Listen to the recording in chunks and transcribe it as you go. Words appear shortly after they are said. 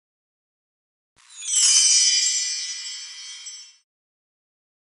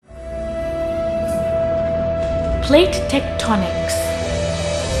Plate tectonics.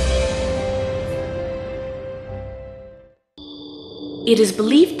 It is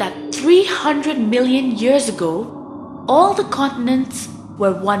believed that 300 million years ago, all the continents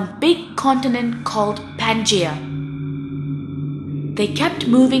were one big continent called Pangaea. They kept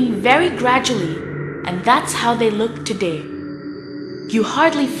moving very gradually, and that's how they look today. You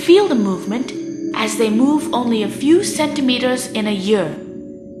hardly feel the movement as they move only a few centimeters in a year.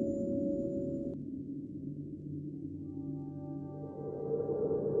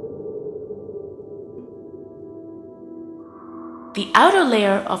 The outer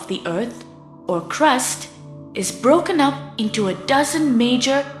layer of the Earth, or crust, is broken up into a dozen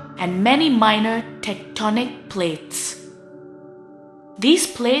major and many minor tectonic plates. These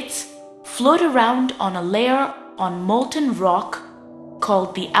plates float around on a layer on molten rock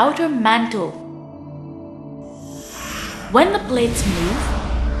called the outer mantle. When the plates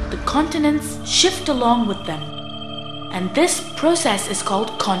move, the continents shift along with them, and this process is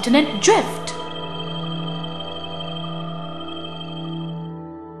called continent drift.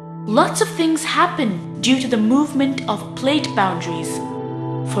 Lots of things happen due to the movement of plate boundaries.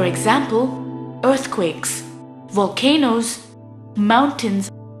 For example, earthquakes, volcanoes, mountains,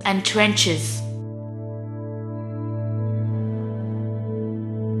 and trenches.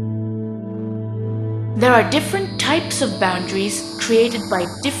 There are different types of boundaries created by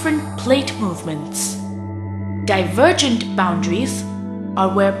different plate movements. Divergent boundaries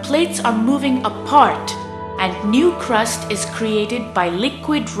are where plates are moving apart and new crust is created by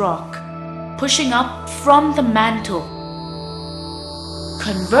liquid rock pushing up from the mantle.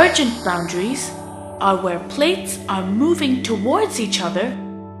 Convergent boundaries are where plates are moving towards each other,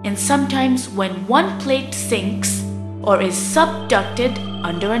 and sometimes when one plate sinks or is subducted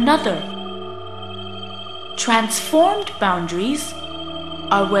under another. Transformed boundaries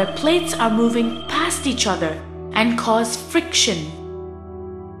are where plates are moving past each other and cause friction.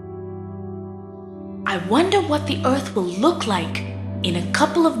 I wonder what the Earth will look like in a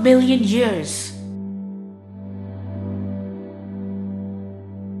couple of million years.